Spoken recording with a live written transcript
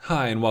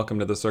Hi, and welcome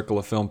to the Circle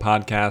of Film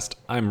podcast.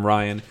 I'm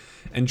Ryan,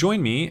 and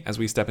join me as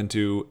we step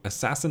into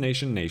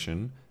Assassination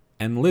Nation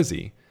and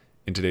Lizzie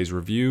in today's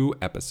review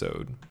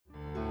episode.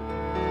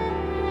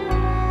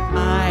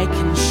 I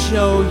can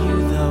show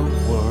you the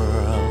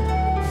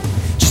world.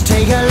 Just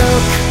take a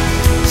look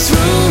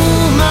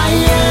through my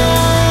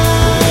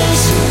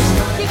eyes.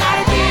 You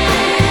gotta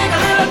dig a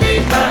little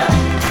deeper.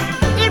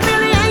 It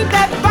really ain't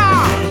that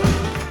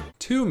far.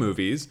 Two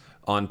movies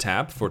on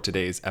tap for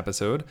today's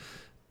episode.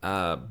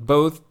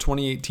 Both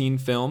 2018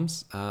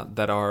 films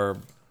that are...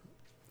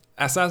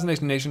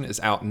 Assassination Nation is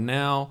out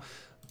now,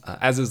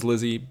 as is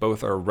Lizzie.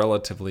 Both are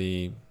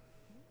relatively...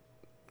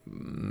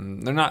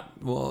 they're not...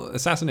 Well,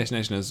 Assassination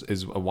Nation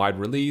is a wide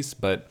release,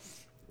 but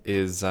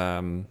is... I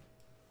don't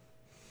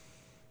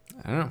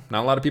know.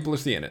 Not a lot of people are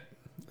seeing it.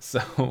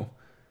 So...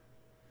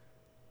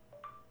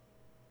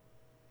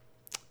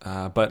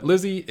 but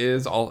Lizzie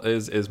is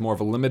more of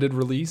a limited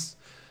release.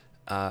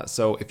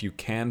 So if you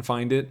can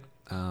find it...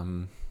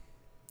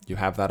 you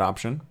have that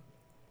option.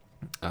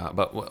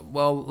 But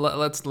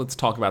let's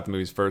talk about the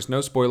movies first.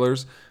 No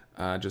spoilers,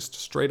 just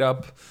straight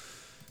up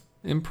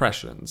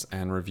impressions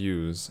and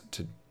reviews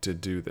to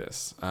do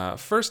this.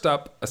 First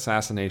up,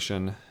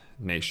 Assassination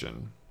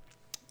Nation.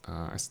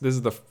 This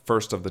is the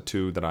first of the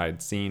two that I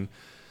had seen,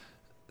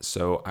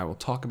 so I will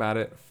talk about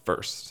it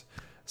first.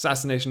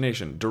 Assassination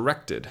Nation,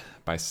 directed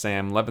by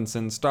Sam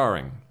Levinson,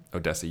 starring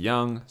Odessa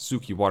Young,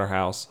 Suki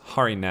Waterhouse,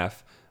 Hari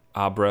Neff,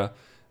 Abra,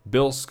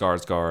 Bill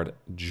Skarsgård,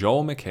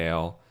 Joel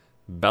McHale,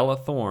 Bella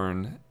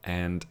Thorne,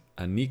 and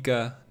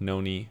Anika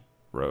Noni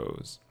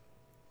Rose.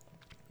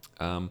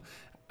 A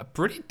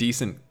pretty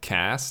decent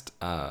cast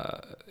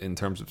in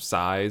terms of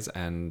size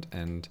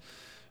and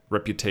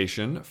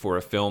reputation for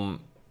a film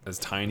as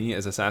tiny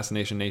as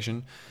Assassination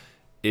Nation.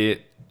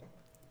 It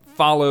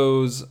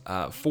follows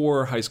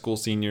four high school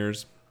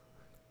seniors,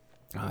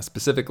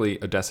 specifically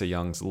Odessa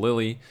Young's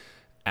Lily,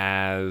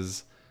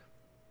 as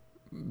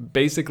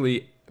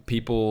basically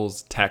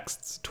people's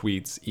texts,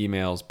 tweets,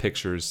 emails,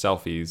 pictures,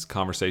 selfies,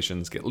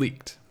 conversations get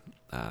leaked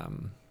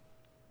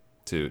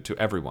to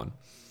everyone.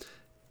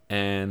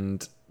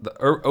 And the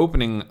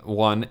opening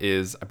one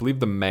is, I believe,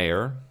 the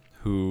mayor,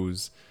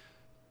 whose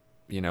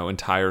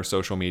entire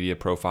social media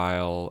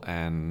profile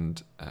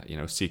and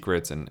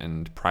secrets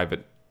and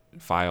private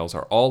files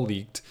are all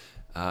leaked,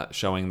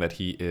 showing that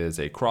he is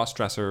a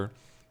cross-dresser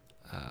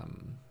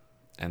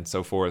and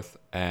so forth.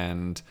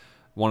 And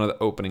one of the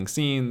opening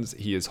scenes,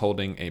 he is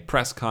holding a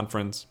press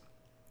conference,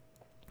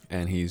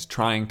 and he's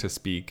trying to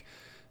speak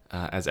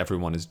as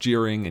everyone is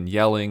jeering and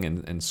yelling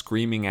and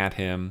screaming at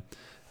him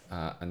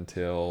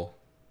until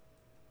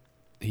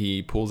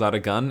he pulls out a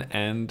gun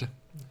and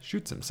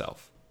shoots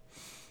himself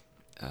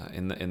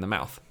in the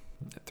mouth,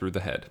 through the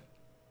head.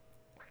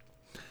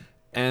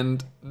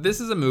 And this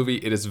is a movie,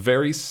 it is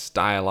very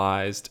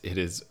stylized, it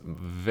is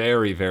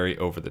very, very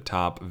over the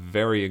top,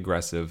 very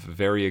aggressive,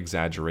 very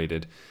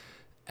exaggerated,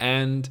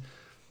 and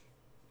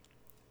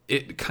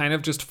it kind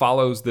of just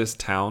follows this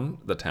town,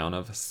 the town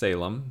of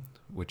Salem,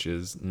 which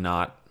is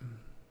not,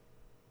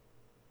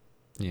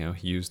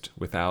 used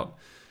without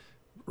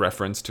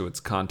reference to its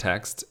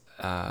context,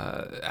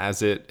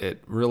 as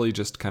it really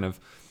just kind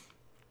of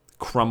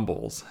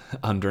crumbles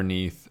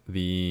underneath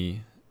the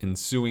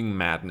ensuing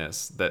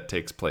madness that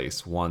takes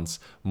place once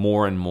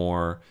more and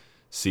more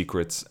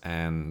secrets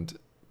and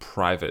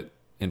private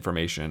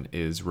information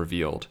is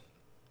revealed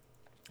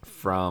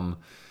from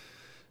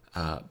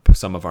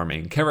some of our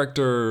main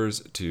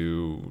characters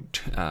to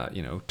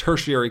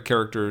tertiary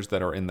characters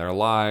that are in their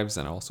lives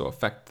and also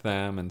affect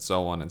them, and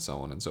so on and so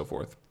on and so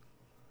forth.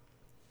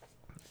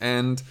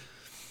 And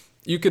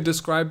you could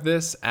describe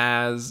this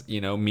as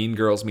Mean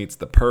Girls meets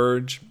The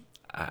Purge.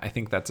 I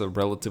think that's a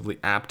relatively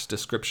apt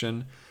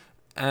description,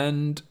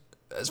 and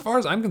as far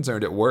as I'm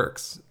concerned, it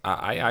works.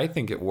 I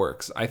think it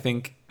works. I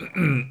think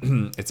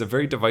it's a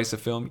very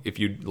divisive film. If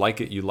you like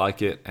it, you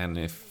like it, and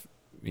if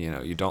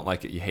you don't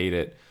like it, you hate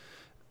it.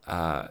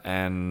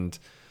 And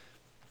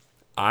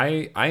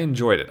I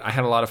enjoyed it. I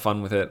had a lot of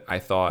fun with it. I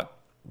thought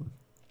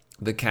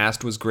the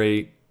cast was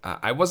great.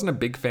 I wasn't a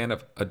big fan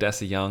of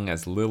Odessa Young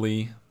as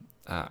Lily.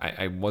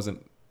 I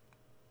wasn't...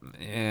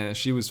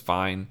 she was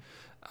fine.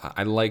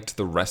 I liked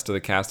the rest of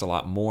the cast a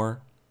lot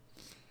more.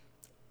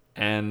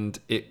 And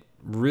it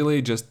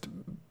really just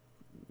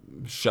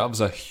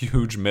shoves a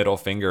huge middle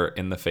finger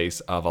in the face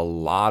of a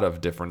lot of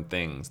different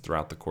things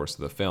throughout the course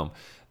of the film.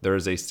 There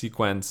is a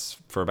sequence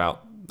for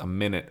about a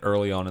minute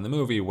early on in the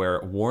movie where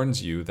it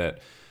warns you that,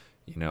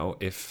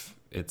 if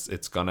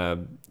it's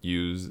gonna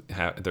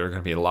there are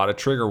gonna be a lot of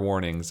trigger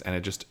warnings, and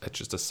it's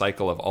just a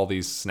cycle of all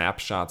these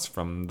snapshots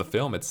from the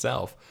film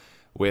itself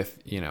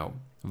with,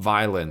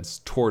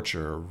 violence,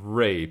 torture,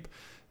 rape,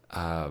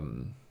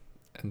 and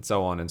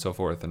so on and so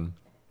forth, and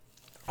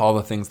all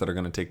the things that are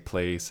going to take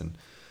place. And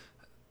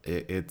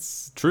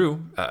it's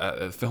true.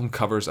 The film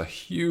covers a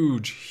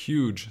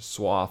huge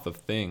swath of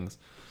things,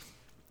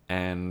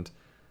 and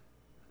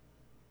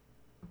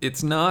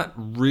it's not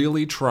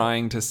really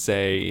trying to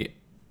say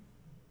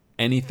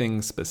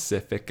anything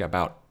specific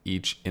about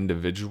each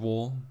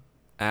individual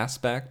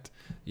aspect.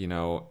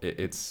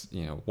 It's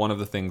one of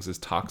the things is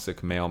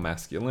toxic male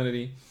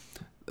masculinity.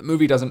 The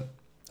movie doesn't.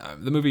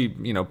 The movie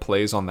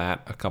plays on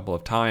that a couple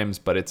of times,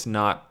 but it's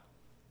not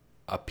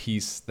a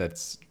piece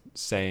that's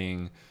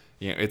saying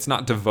it's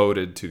not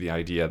devoted to the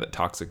idea that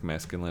toxic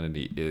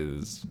masculinity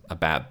is a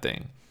bad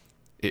thing.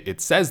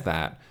 It says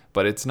that,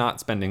 but it's not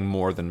spending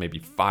more than maybe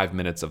 5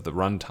 minutes of the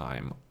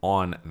runtime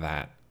on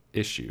that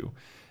issue.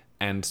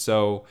 And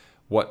so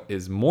what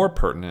is more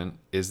pertinent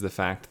is the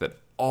fact that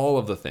all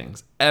of the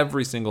things,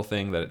 every single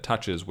thing that it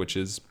touches, which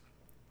is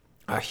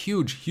a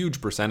huge, huge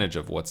percentage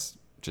of what's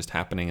just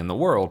happening in the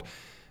world,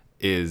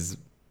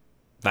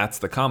 that's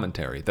the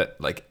commentary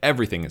that like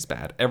everything is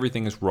bad,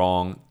 everything is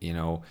wrong.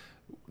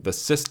 The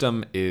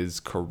system is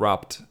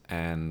corrupt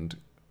and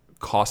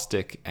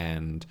caustic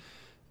and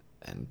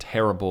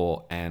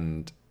terrible,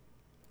 and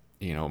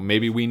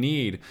maybe we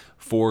need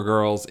 4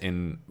 girls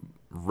in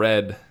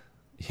red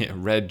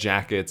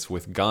jackets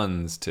with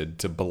guns to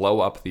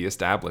blow up the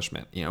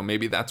establishment.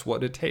 Maybe that's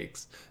what it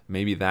takes.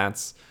 Maybe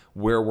that's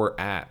where we're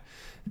at.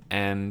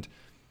 And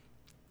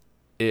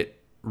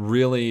it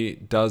really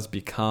does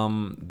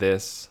become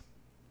this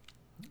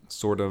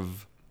sort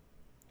of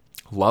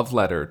love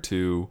letter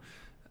to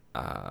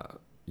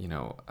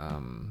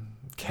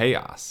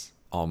chaos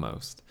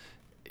almost.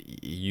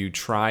 You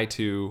try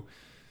to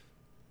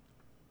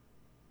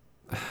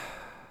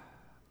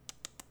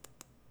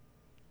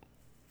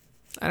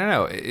I don't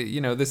know.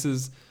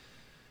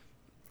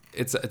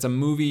 It's a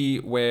movie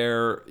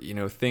where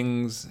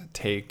things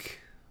take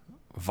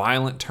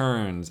violent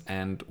turns,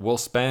 and we'll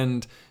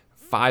spend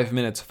 5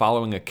 minutes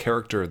following a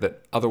character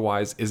that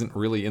otherwise isn't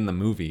really in the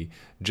movie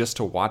just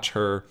to watch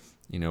her,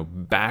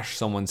 bash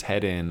someone's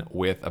head in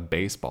with a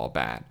baseball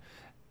bat.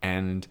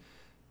 And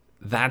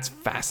that's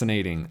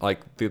fascinating.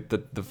 Like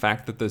the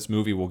fact that this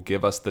movie will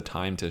give us the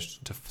time to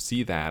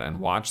see that and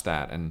watch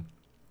that. And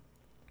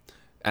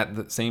at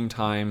the same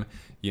time,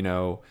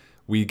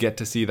 we get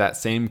to see that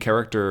same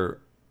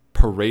character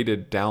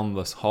paraded down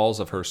the halls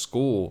of her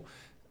school,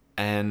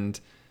 and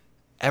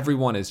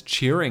everyone is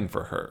cheering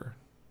for her.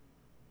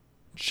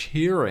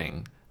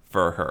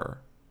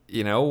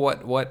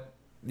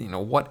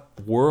 What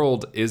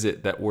world is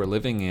it that we're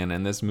living in?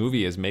 And this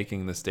movie is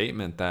making the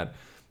statement that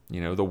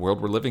the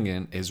world we're living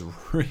in is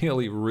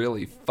really,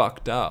 really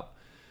fucked up.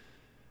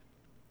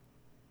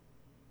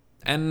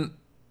 And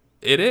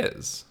it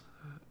is.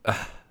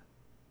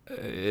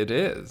 It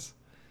is.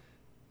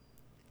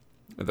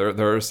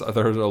 There's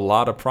a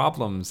lot of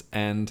problems,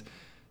 and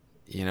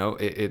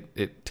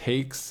it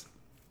takes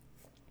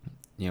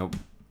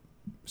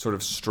sort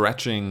of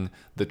stretching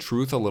the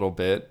truth a little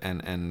bit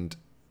and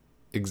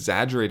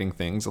exaggerating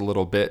things a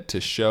little bit to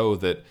show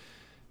that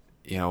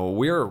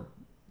we're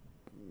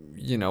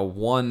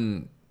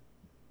one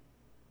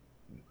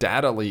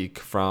data leak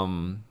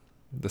from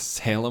the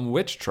Salem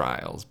witch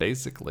trials,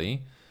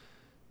 basically.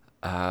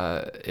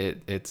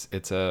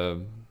 It's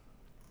a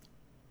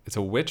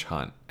witch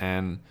hunt,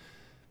 and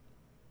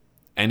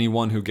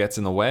anyone who gets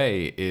in the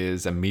way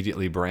is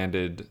immediately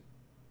branded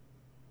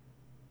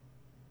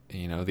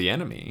the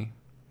enemy.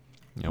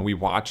 We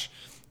watch,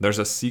 there's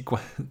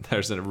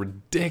a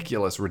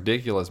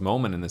ridiculous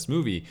moment in this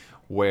movie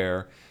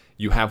where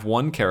you have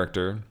one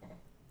character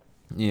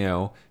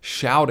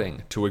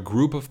shouting to a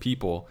group of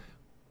people,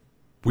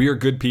 we're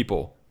good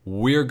people,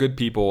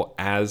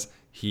 as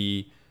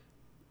he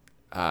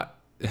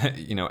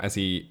as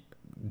he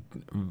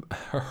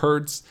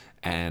hurts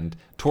and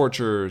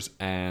tortures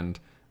and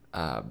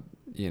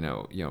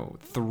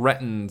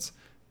threatens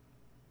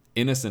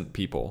innocent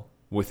people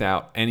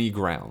without any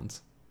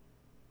grounds.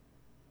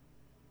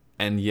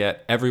 And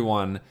yet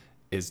everyone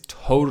is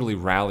totally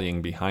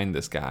rallying behind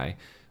this guy.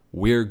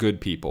 We're good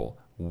people.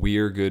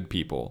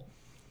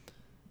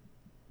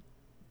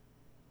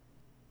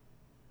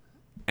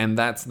 And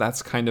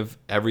that's kind of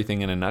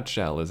everything in a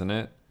nutshell, isn't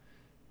it?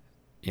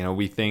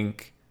 We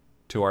think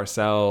to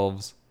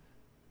ourselves,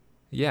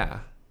 yeah,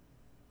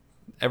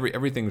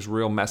 everything's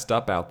real messed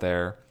up out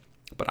there,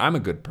 but I'm a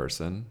good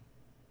person.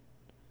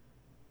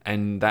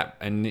 And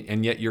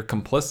yet you're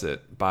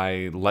complicit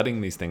by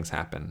letting these things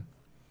happen.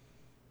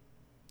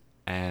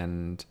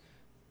 And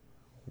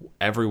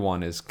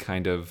everyone is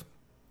kind of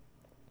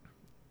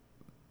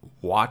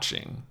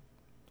watching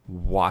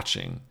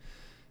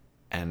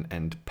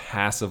and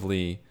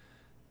passively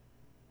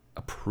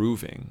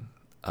approving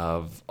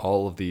of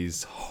all of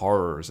these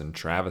horrors and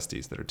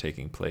travesties that are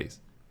taking place.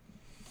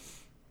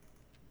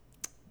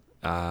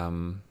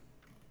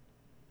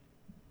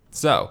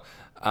 So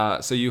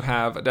you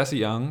have Odessa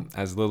Young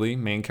as Lily,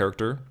 main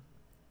character.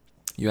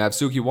 You have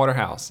Suki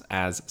Waterhouse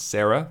as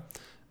Sarah.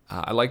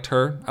 I liked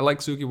her. I like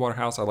Suki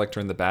Waterhouse. I liked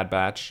her in The Bad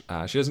Batch.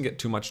 She doesn't get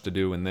too much to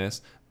do in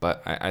this,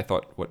 but I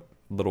thought what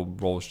little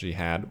role she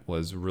had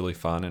was really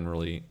fun and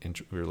really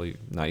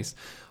nice.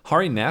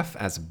 Hari Neff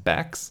as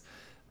Bex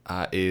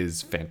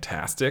is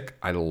fantastic.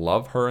 I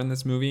love her in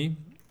this movie.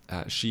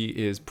 She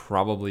is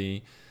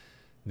probably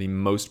the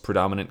most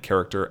predominant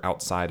character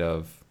outside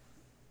of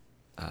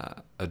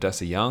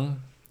Odessa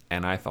Young,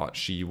 and I thought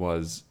she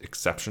was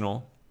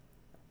exceptional.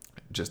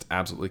 just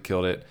absolutely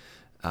killed it.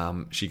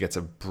 She gets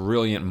a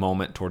brilliant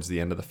moment towards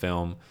the end of the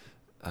film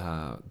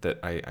that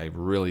I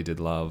really did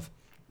love.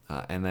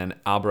 And then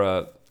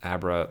Abra,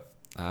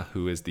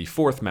 who is the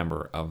fourth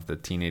member of the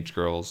teenage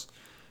girls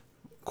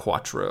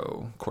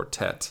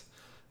quartet,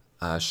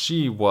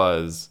 she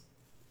was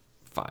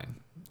fine.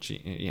 She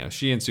and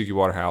Suki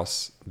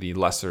Waterhouse, the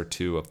lesser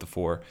two of the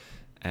four,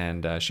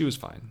 and she was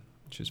fine.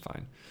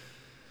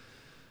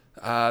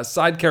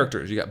 Side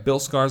characters, you got Bill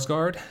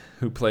Skarsgård,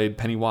 who played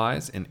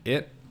Pennywise in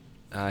It,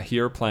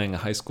 here playing a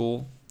high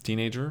school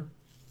teenager.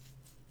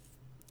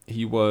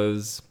 He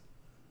was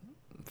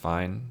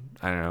fine.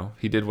 I don't know.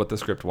 He did what the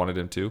script wanted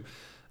him to.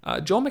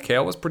 Joel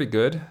McHale was pretty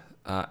good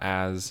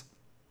as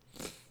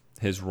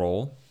his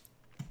role.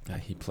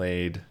 He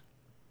played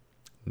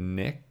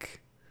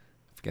Nick.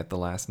 I forget the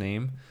last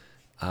name.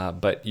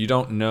 But you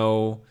don't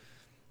know.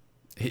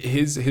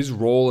 His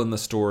role in the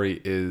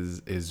story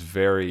is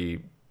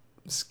very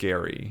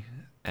scary.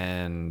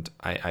 And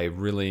I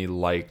really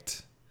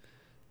liked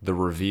the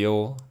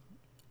reveal.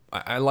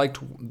 I liked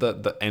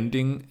the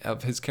ending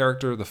of his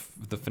character, the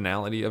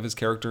finality of his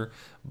character,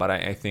 but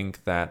I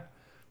think that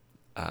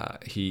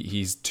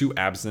he's too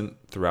absent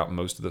throughout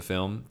most of the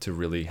film to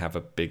really have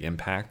a big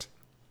impact.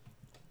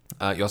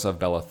 You also have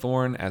Bella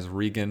Thorne as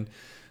Regan,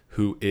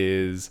 who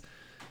is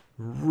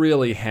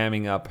really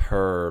hamming up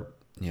her,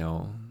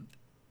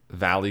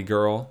 Valley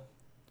Girl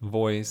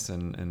voice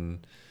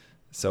and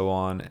so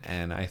on,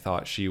 and I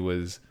thought she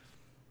was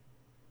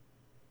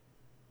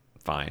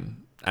fine.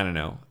 I don't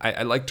know.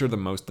 I liked her the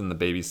most in The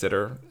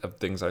Babysitter of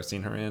things I've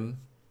seen her in.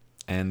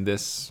 And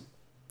this,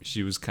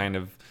 she was kind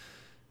of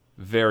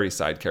very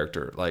side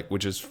character,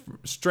 which is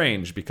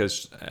strange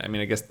because, I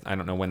guess I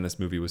don't know when this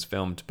movie was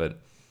filmed, but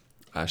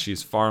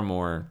she's far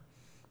more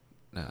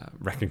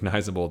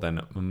recognizable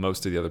than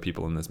most of the other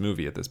people in this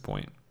movie at this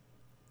point.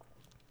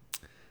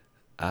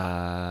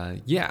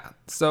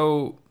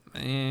 So,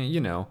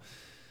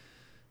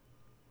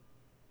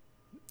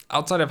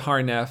 outside of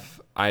Hari Nef,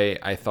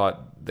 I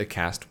thought the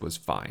cast was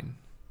fine.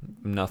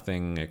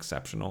 Nothing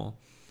exceptional.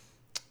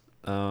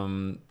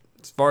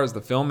 As far as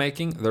the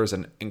filmmaking, there's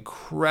an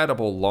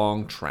incredible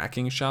long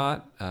tracking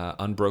shot,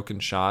 unbroken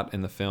shot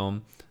in the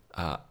film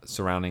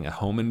surrounding a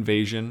home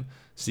invasion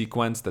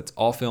sequence that's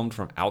all filmed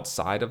from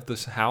outside of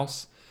this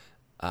house,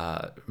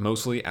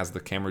 mostly as the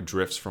camera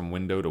drifts from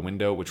window to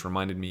window, which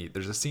reminded me,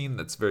 there's a scene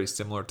that's very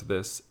similar to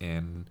this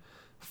in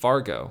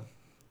Fargo,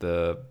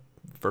 the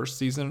first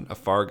season of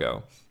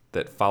Fargo,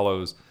 that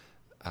follows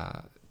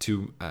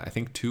two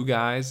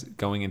guys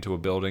going into a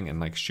building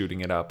and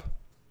shooting it up,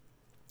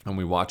 and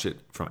we watch it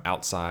from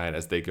outside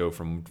as they go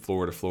from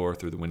floor to floor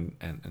through the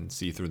and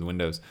see through the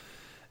windows.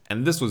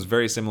 And this was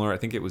very similar. I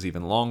think it was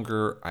even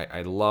longer.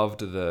 I loved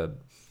the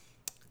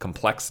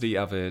complexity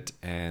of it,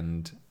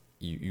 and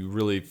you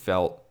really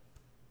felt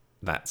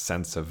that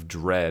sense of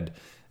dread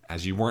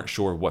as you weren't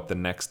sure what the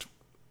next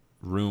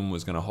room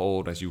was going to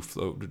hold as you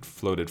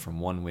floated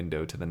from one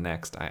window to the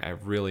next. I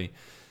really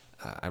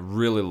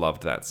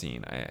loved that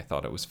scene. I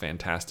thought it was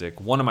fantastic.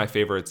 One of my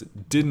favorites.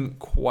 Didn't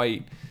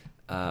quite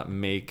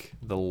make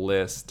the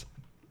list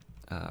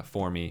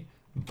for me,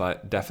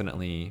 but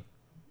definitely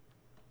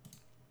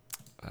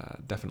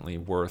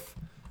worth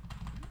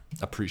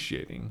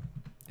appreciating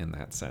in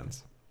that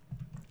sense.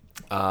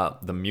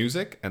 The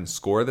music and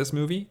score of this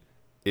movie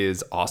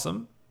is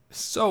awesome.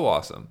 So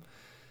awesome.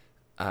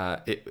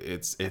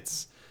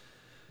 It's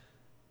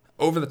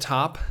over the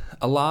top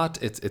a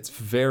lot. It's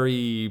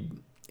very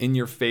in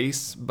your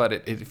face, but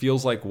it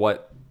feels like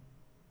what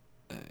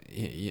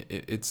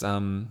it's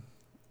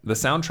the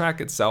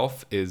soundtrack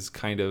itself is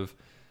kind of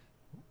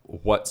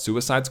what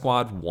Suicide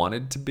Squad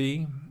wanted to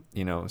be.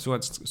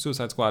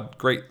 Suicide Squad,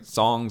 great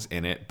songs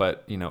in it,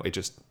 but it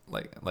just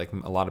like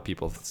a lot of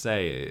people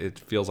say, it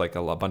feels like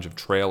a bunch of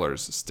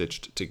trailers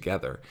stitched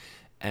together.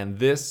 And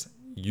this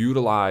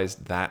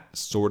utilized that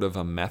sort of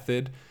a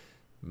method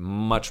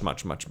much,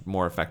 much, much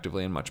more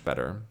effectively and much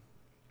better.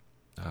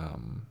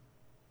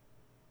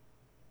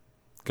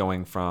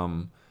 Going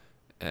from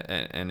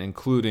and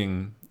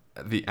including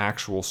the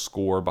actual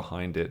score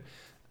behind it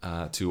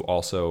to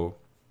also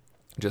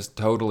just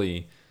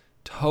totally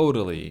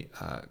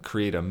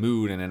create a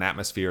mood and an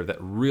atmosphere that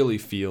really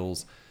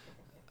feels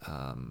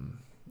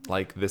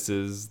like this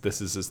is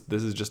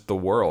just the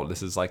world.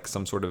 This is like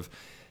some sort of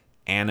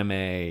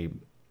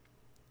anime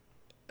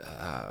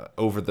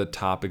over the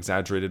top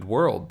exaggerated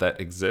world that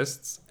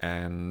exists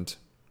and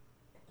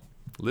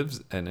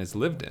lives and is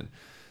lived in.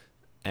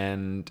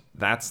 And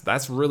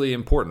that's really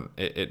important.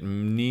 It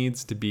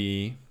needs to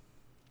be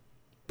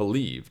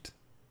believed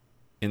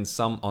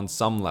on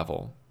some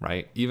level,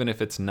 right? Even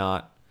if it's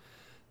not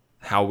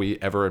how we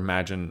ever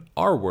imagine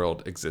our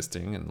world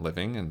existing and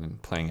living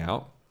and playing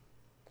out,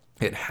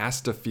 it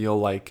has to feel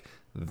like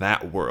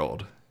that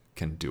world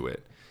can do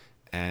it.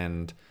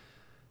 And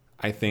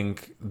I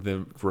think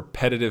the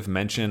repetitive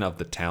mention of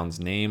the town's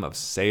name of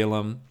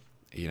Salem,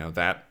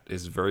 that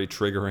is very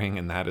triggering,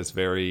 and that is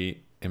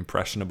very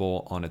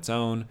impressionable on its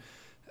own.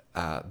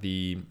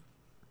 The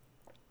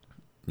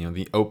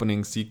the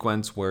opening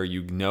sequence where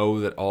you know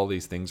that all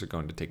these things are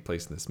going to take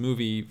place in this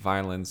movie: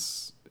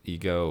 violence,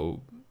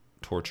 ego,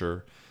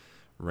 torture,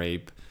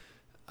 rape,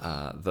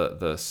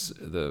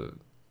 the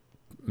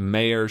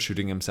mayor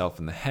shooting himself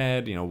in the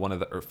head. One of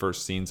the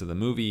first scenes of the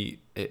movie.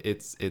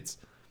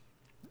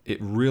 It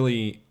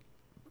really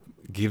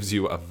gives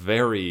you a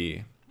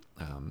very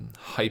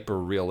hyper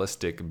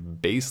realistic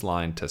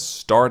baseline to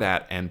start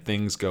at, and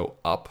things go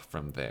up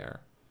from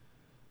there.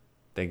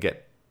 They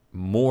get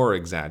more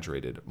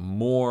exaggerated,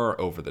 more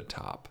over the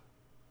top,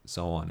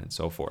 so on and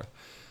so forth.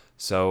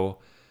 So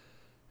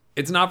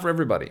it's not for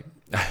everybody.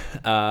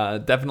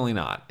 Definitely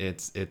not.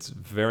 It's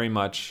very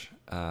much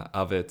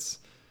of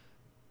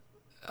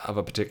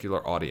a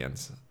particular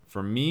audience.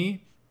 For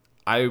me,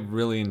 I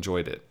really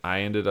enjoyed it.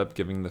 I ended up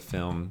giving the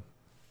film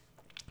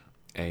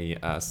a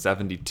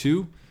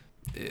 72.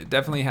 It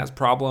definitely has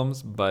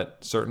problems, but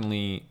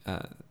certainly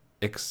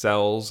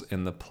excels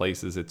in the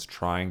places it's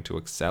trying to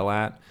excel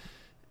at.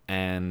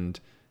 And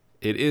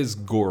it is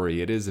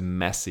gory, it is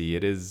messy,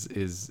 it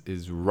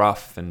is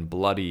rough and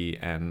bloody,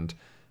 and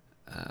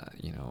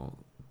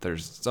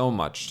there's so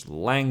much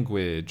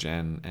language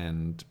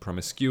and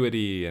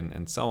promiscuity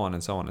and so on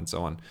and so on and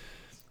so on.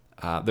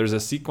 There's a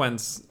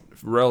sequence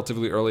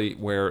relatively early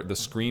where the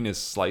screen is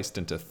sliced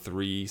into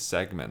 3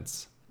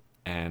 segments,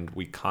 and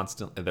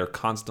they're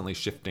constantly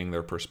shifting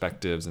their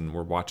perspectives, and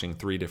we're watching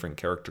 3 different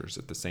characters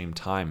at the same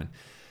time. And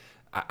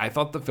I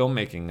thought the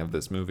filmmaking of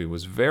this movie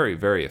was very,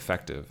 very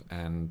effective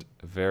and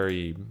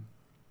very,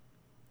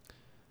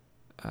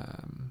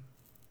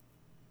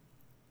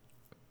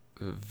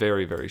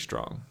 very, very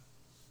strong.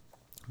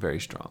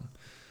 Very strong.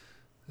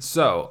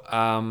 So,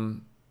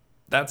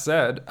 that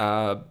said,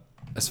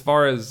 as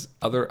far as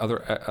other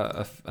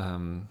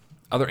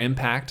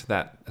impact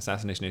that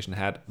Assassination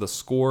had, the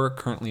score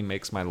currently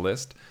makes my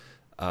list.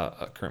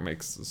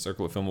 Makes the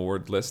Circle of Film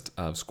Award list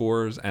of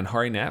scores, and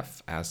Hari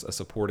Nef as a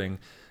supporting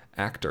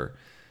actor.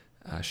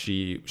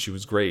 She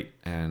was great,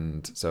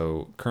 and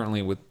so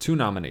currently with 2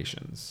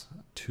 nominations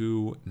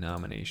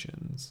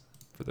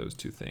for those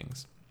 2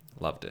 things.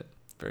 Loved it.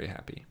 Very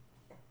happy.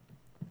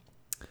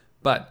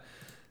 But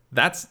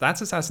that's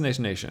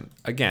Assassination.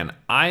 Again,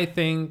 I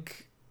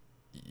think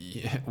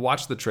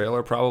watch the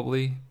trailer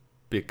probably,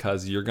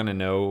 because you're gonna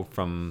know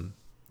from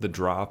the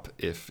drop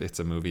if it's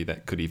a movie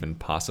that could even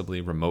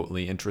possibly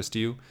remotely interest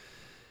you.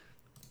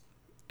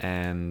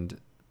 And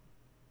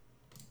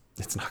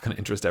it's not going to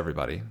interest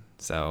everybody.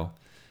 So,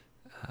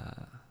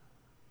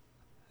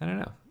 I don't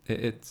know.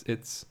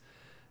 It's.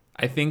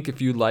 I think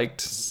if you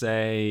liked,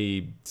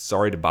 say,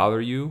 Sorry to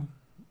Bother You,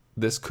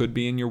 this could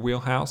be in your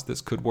wheelhouse.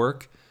 This could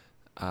work.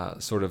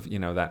 Sort of,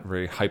 that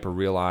very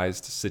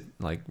hyper-realized,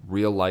 like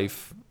real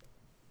life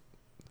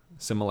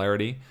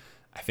similarity,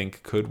 I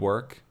think could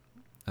work.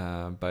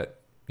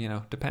 But,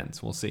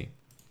 depends. We'll see.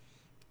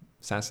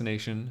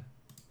 Assassination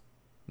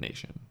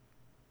Nation.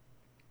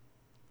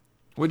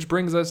 Which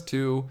brings us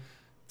to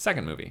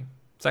second movie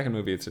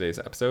of today's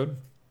episode,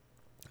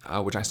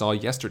 which I saw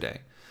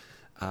yesterday,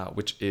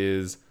 which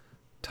is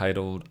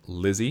titled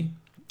Lizzie,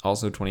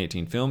 also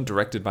 2018 film,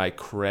 directed by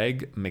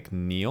Craig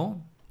McNeil.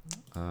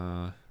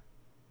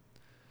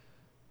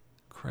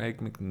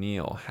 Craig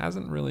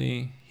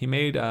McNeil he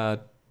made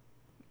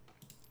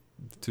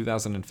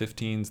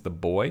 2015's The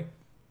Boy,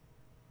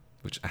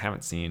 which I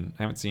haven't seen.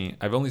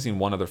 I've only seen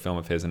one other film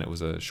of his, and it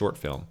was a short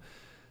film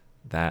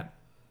that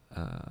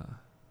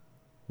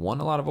won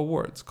a lot of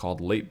awards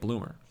called Late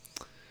Bloomer.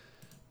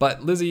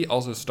 But Lizzie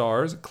also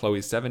stars Chloe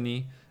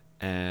Sevigny,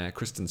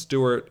 Kristen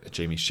Stewart,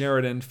 Jamie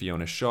Sheridan,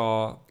 Fiona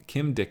Shaw,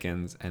 Kim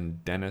Dickens,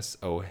 and Dennis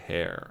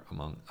O'Hare,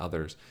 among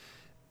others.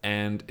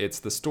 And it's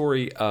the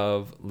story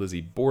of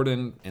Lizzie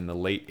Borden in the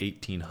late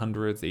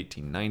 1800s,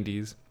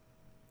 1890s,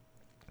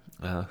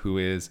 who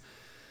is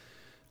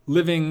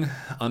living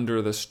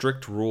under the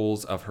strict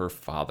rules of her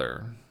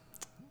father,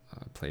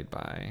 played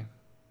by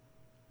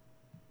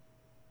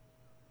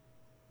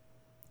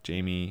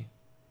Jamie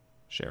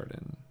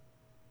Sheridan,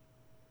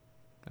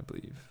 I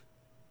believe.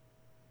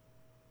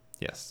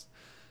 Yes.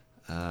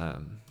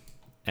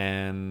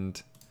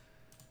 And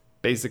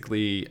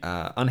basically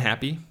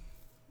unhappy,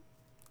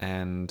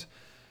 and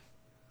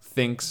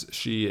thinks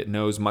she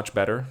knows much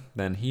better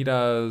than he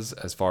does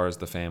as far as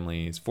the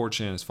family's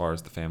fortune, as far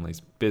as the family's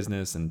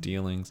business and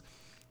dealings.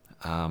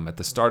 At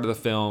the start of the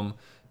film,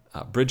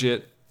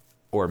 Bridget,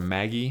 or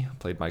Maggie,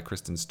 played by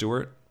Kristen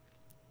Stewart,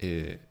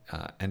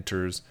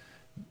 enters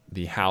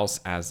the house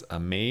as a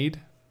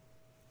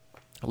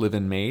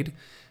live-in maid,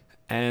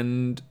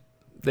 and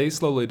they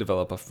slowly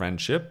develop a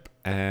friendship,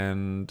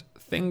 and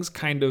things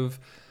kind of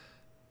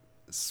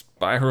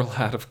spiral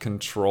out of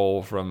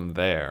control from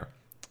there.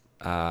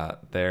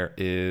 There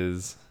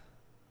is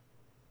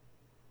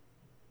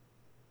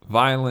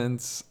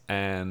violence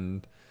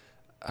and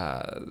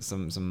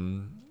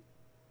some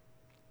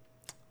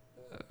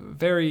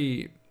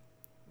very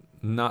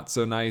not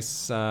so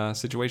nice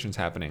situations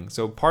happening.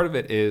 So part of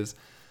it is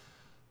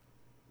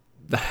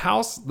the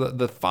house,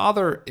 the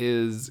father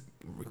is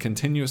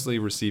continuously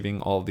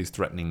receiving all of these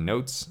threatening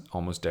notes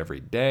almost every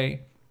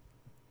day.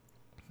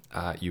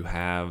 You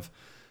have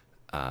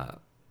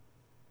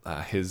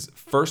his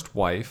first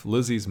wife,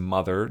 Lizzie's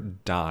mother,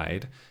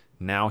 died.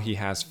 Now he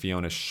has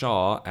Fiona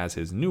Shaw as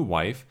his new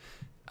wife,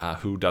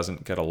 who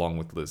doesn't get along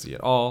with Lizzie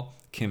at all.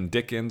 Kim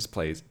Dickens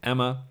plays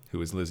Emma,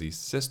 who is Lizzie's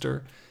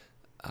sister,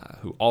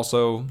 who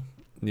also,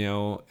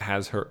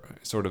 has her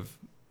sort of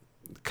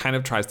kind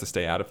of tries to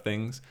stay out of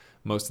things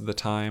most of the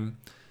time.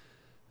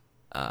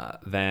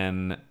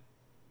 Then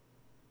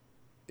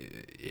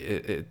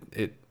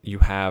you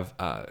have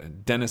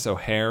Dennis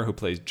O'Hare, who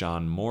plays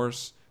John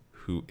Morse,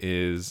 who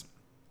is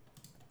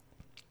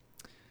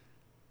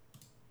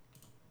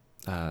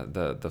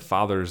the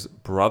father's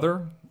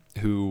brother,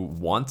 who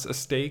wants a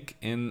stake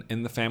in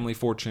the family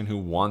fortune, who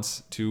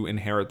wants to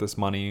inherit this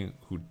money,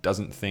 who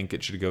doesn't think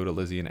it should go to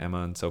Lizzie and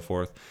Emma and so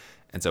forth.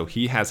 And so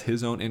he has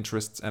his own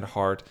interests at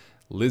heart.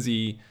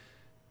 Lizzie,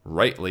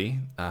 rightly,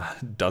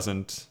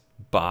 doesn't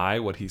buy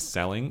what he's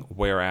selling,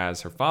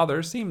 whereas her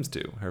father seems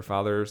to. Her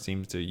father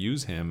seems to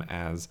use him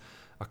as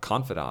a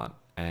confidant,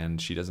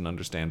 and she doesn't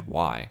understand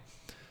why.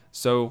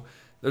 So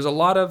there's a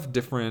lot of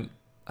different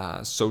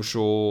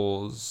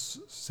social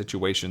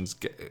situations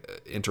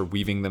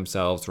interweaving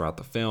themselves throughout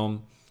the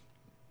film,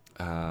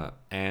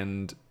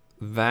 and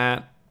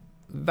that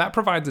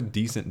provides a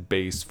decent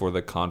base for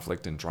the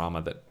conflict and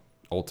drama that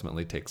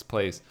ultimately takes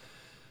place.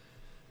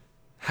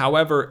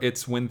 However,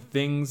 it's when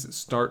things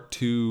start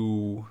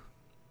to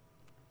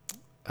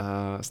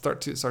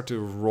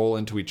roll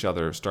into each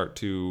other, start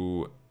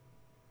to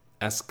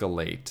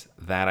escalate,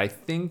 that I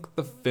think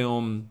the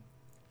film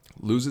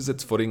loses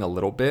its footing a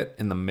little bit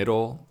in the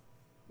middle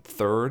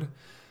third.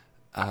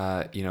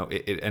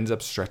 It ends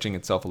up stretching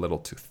itself a little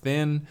too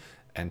thin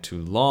and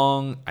too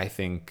long. I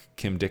think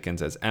Kim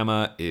Dickens as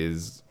Emma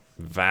is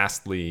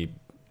vastly,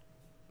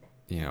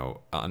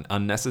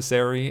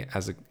 unnecessary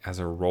as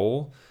a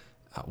role.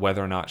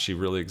 Whether or not she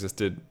really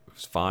existed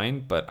was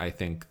fine, but I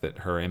think that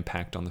her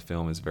impact on the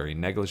film is very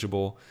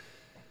negligible.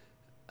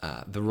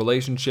 The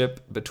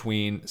relationship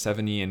between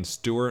Sevigny and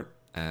Stewart,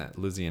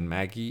 Lizzie and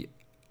Maggie,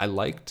 I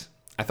liked.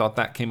 I thought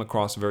that came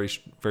across very,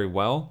 very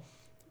well,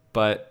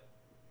 but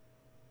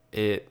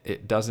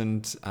it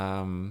doesn't.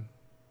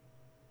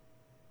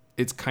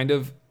 It's kind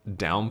of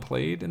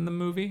downplayed in the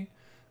movie,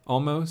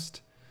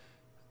 almost,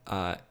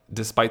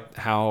 despite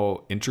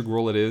how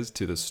integral it is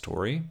to the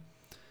story.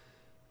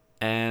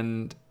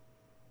 And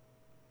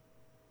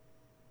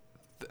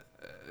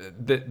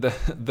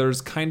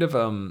there's kind of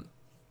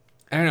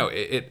I don't know,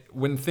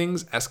 when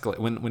things escalate,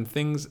 when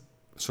things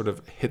sort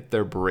of hit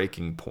their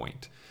breaking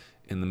point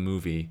in the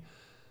movie,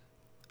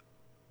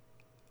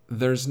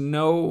 there's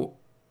no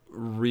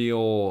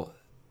real.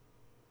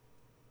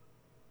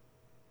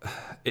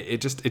 It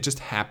just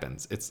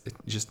happens. It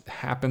just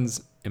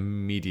happens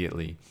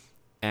immediately,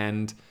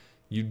 and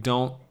you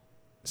don't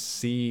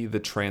see the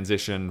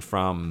transition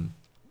from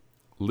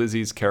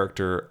Lizzie's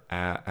character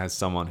as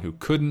someone who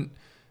couldn't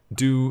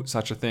do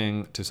such a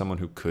thing to someone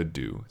who could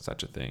do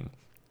such a thing.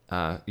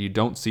 You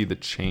don't see the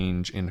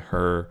change in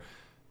her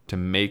to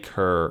make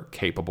her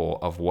capable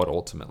of what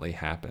ultimately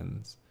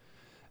happens.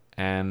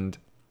 And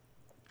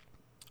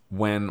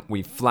when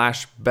we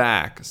flash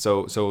back,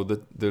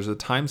 there's a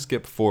time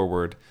skip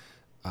forward,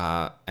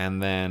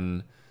 and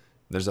then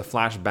there's a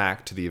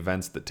flashback to the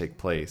events that take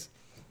place.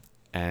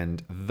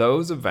 And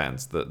those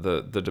events,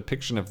 the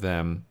depiction of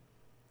them,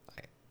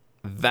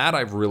 that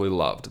I've really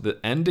loved. The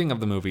ending of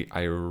the movie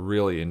I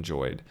really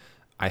enjoyed.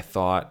 I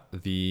thought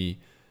the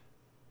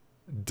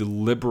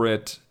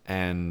deliberate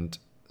and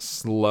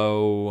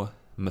slow,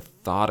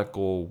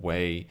 methodical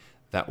way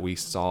that we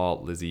saw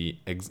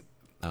Lizzie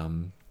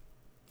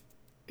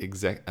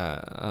exact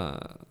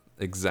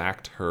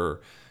her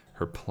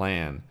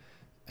plan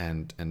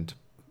and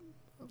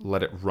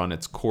let it run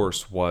its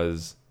course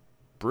was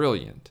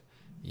brilliant.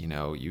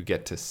 You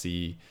get to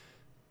see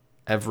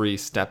every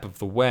step of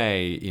the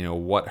way,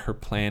 what her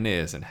plan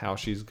is and how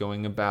she's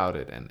going about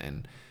it,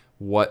 and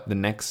what the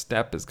next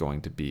step is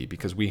going to be,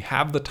 because we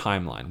have the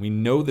timeline. We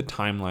know the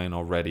timeline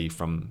already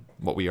from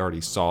what we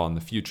already saw in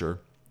the future.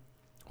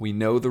 We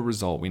know the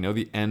result. We know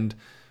the end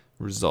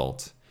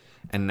result.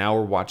 And now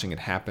we're watching it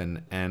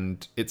happen,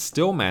 and it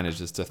still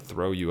manages to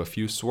throw you a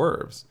few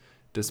swerves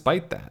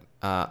despite that,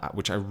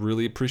 which I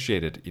really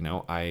appreciated.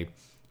 I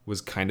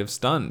was kind of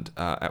stunned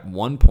at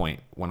one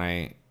point when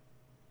I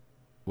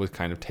was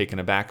kind of taken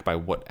aback by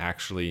what I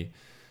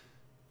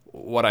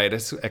had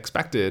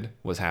expected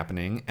was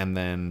happening, and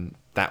then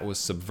that was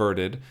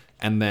subverted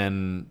and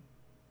then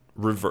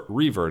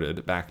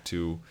reverted back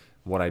to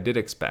what I did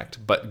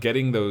expect. But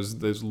getting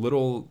those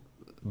little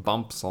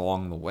bumps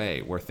along the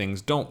way where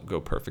things don't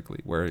go perfectly,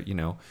 where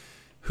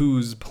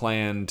whose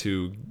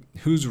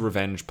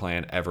revenge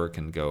plan ever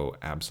can go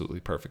absolutely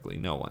perfectly?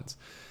 No one's.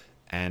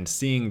 And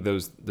seeing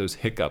those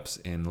hiccups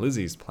in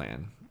Lizzie's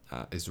plan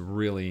is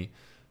really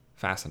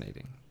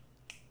fascinating.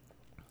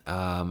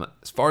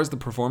 As far as the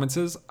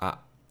performances,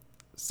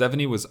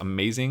 Sevigny was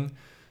amazing.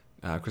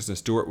 Kristen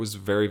Stewart was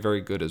very,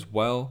 very good as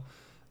well.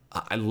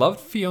 I loved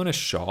Fiona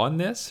Shaw in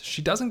this.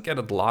 She doesn't get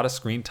a lot of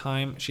screen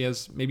time. She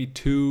has maybe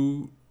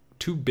two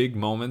two big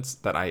moments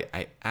that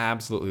I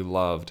absolutely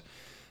loved.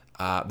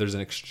 There's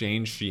an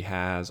exchange she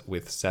has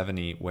with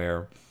Seveny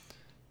where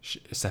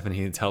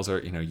Seveny tells her,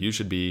 you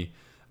should be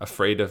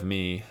afraid of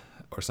me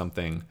or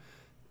something.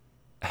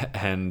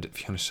 And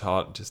Fiona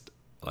Shaw just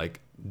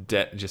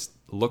just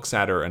looks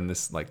at her, and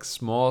this like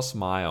small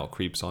smile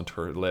creeps onto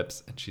her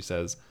lips, and she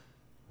says,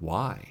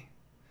 "Why?"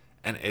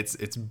 And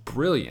it's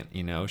brilliant.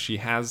 She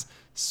has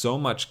so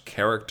much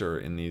character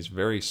in these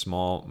very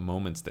small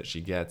moments that she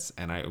gets,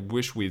 and I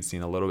wish we'd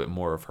seen a little bit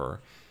more of her.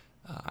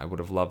 I would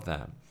have loved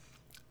that.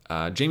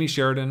 Jamie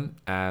Sheridan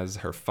as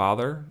her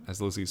father,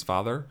 as Lizzie's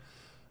father,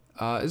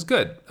 is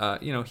good.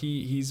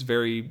 He's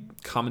very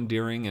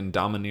commandeering and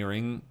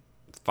domineering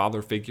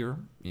father figure.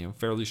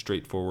 Fairly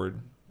straightforward.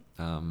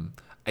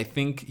 I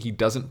think he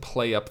doesn't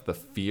play up the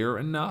fear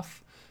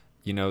enough.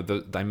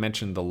 I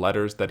mentioned the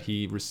letters that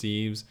he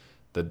receives,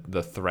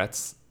 the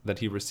threats that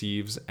he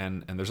receives,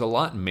 and there's a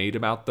lot made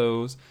about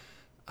those,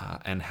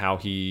 and how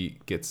he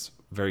gets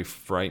very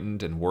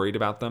frightened and worried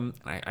about them.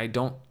 I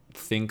don't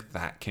think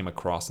that came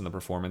across in the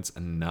performance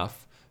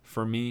enough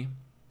for me.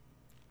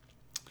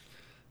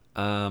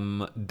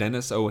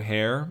 Dennis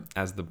O'Hare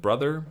as the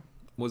brother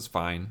was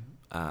fine.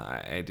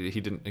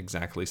 He didn't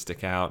exactly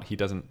stick out.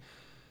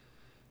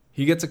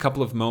 He gets a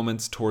couple of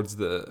moments towards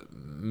the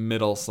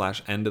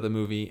middle/end of the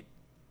movie,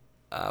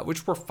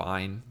 which were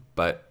fine,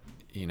 but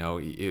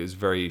it was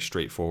very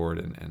straightforward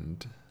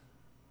and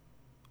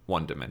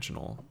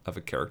one-dimensional of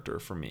a character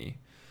for me.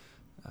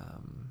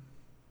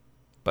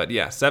 But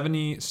yeah,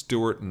 Seveny,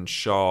 Stewart, and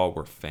Shaw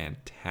were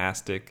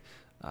fantastic.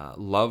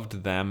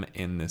 Loved them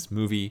in this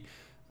movie.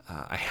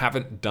 I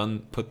haven't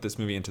put this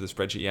movie into the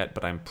spreadsheet yet,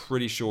 but I'm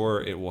pretty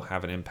sure it will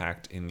have an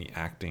impact in the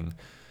acting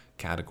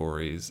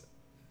categories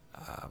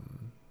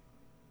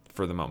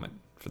for the moment,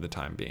 for the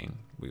time being.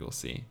 We will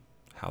see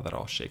how that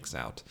all shakes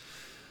out.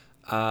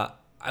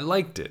 I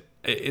liked it.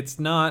 It's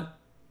not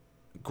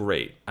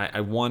great.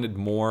 I wanted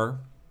more.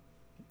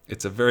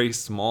 It's a very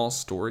small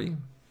story,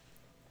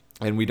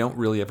 and we don't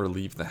really ever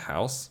leave the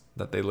house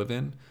that they live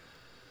in.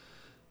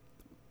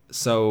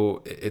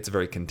 So it's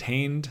very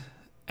contained,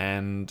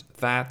 and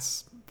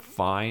that's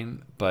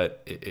fine,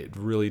 but it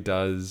really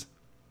does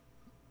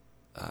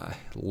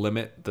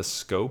limit the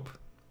scope.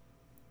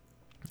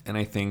 And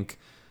I think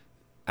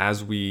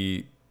as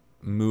we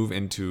move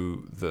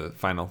into the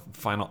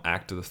final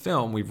act of the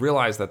film, we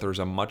realize that there's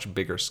a much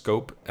bigger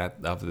scope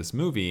of this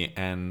movie,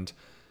 and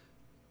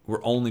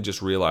we're only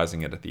just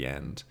realizing it at the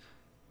end,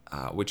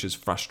 which is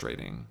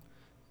frustrating.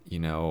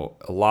 A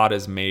lot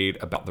is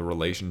made about the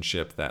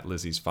relationship that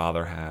Lizzie's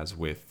father has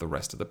with the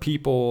rest of the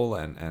people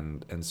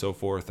and so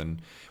forth,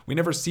 and we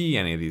never see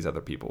any of these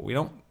other people. We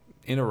don't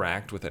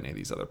interact with any of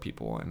these other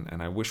people,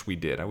 and I wish we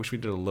did. I wish we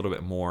did a little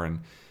bit more and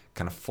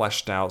kind of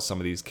fleshed out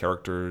some of these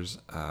characters,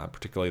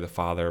 particularly the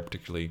father,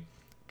 particularly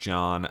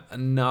John,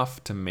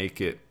 enough to make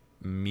it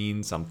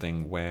mean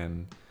something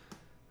when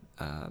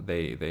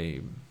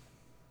they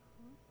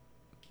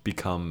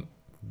become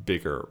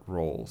bigger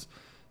roles.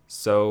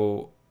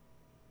 So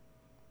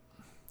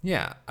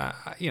yeah,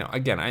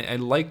 again, I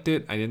liked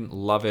it. I didn't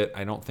love it.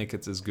 I don't think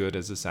it's as good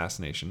as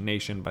Assassination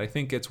Nation, but I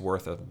think it's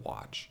worth a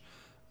watch.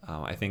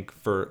 I think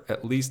for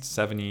at least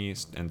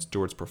Seveny and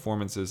Stewart's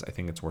performances, I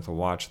think it's worth a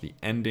watch. The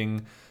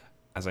ending,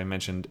 as I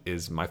mentioned,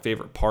 is my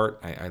favorite part.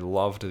 I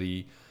loved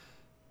the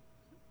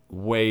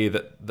way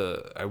that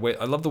I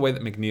love the way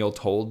that McNeil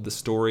told the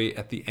story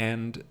at the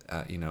end.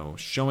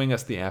 Showing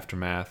us the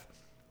aftermath,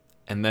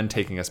 and then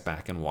taking us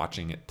back and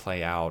watching it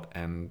play out,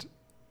 and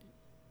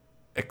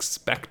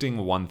expecting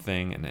one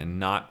thing and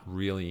not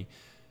really,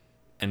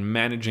 and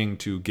managing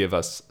to give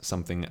us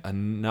something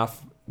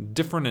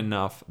different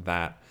enough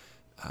that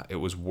it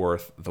was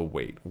worth the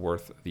wait,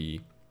 worth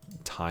the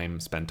time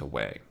spent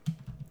away.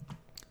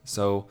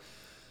 So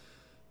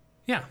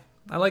yeah,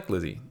 I like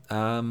Lizzie.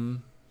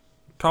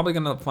 Probably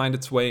gonna find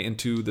its way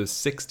into the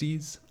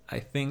 60s. I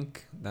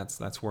think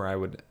that's where I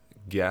would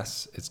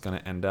guess it's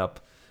gonna end up.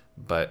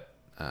 But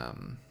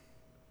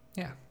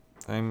yeah,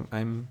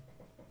 I'm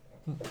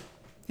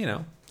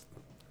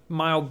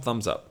mild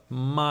thumbs up.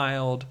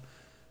 Mild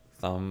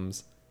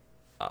thumbs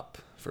up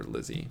for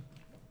Lizzie.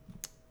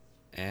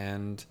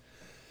 And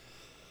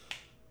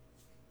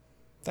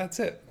that's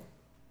it.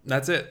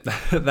 That's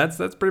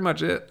pretty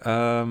much it.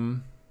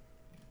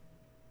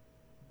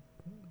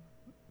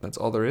 That's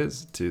all there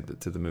is to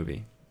the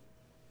movie.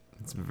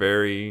 It's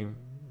very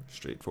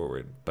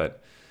straightforward,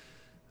 but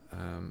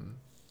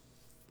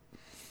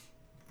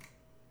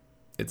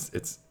it's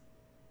it's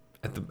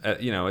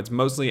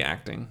mostly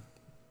acting,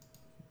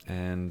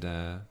 and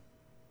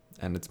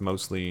it's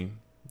mostly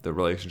the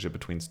relationship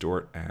between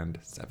Stewart and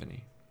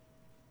Seveny.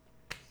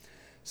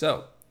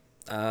 So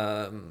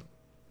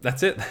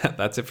that's it.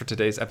 That's it for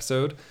today's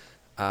episode.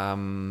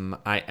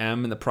 I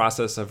am in the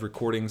process of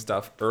recording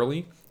stuff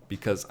early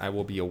because I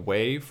will be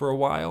away for a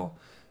while,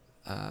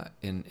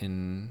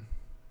 and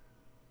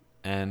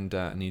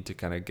need to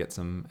kind of get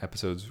some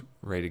episodes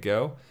ready to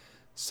go.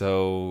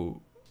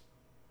 So,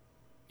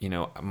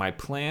 my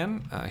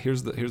plan,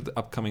 here's the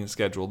upcoming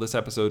schedule. This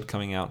episode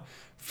coming out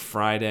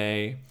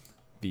Friday,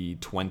 the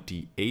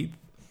 28th.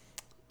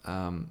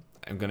 I'm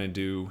going to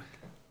do...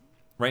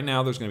 Right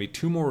now, there's going to be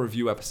 2 more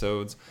review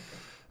episodes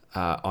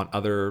on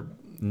other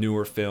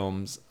newer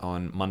films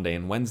on Monday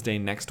and Wednesday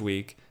next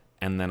week.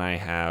 And then I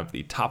have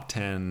the top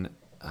 10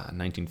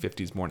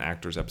 1950s Born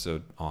Actors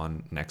episode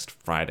on next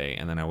Friday.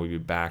 And then I will be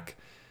back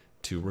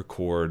to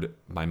record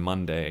by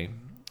Monday.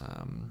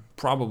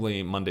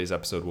 Probably Monday's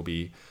episode will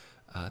be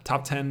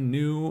top 10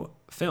 new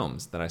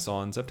films that I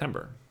saw in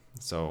September.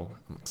 So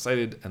I'm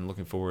excited and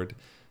looking forward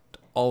to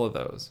all of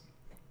those.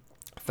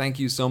 Thank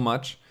you so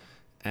much.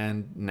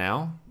 And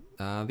now,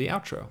 the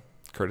outro,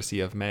 courtesy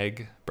of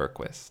Meg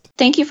Berquist.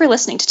 Thank you for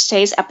listening to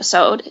today's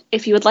episode.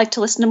 If you would like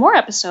to listen to more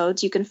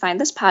episodes, you can find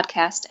this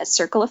podcast at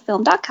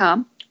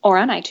circleoffilm.com or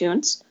on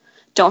iTunes.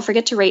 Don't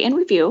forget to rate and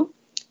review.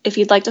 If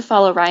you'd like to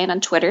follow Ryan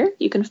on Twitter,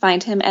 you can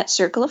find him at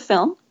Circle of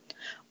Film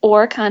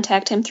or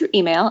contact him through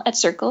email at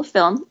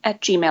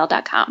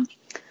circleoffilm@gmail.com.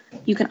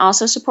 You can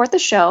also support the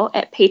show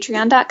at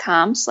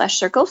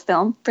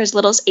patreon.com/circleoffilm for as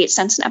little as 8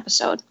 cents an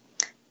episode.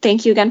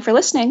 Thank you again for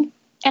listening,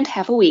 and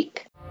have a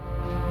week.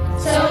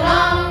 So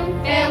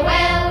long,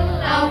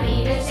 farewell, I'll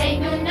be to say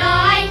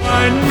goodnight.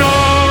 I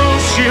know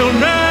she'll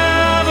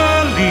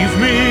never leave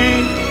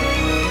me,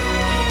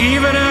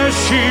 even as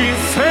she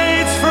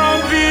fades from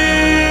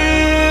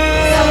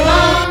thee. So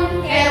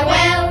long,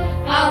 farewell,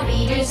 I'll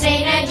be to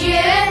say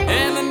adieu.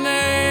 In the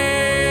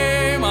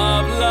name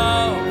of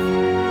love,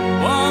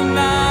 one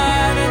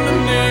night in the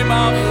name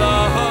of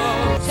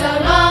love. So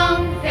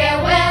long,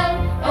 farewell,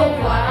 au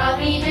revoir, I'll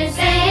be to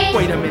say.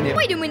 Wait a minute.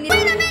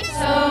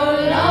 So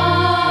long.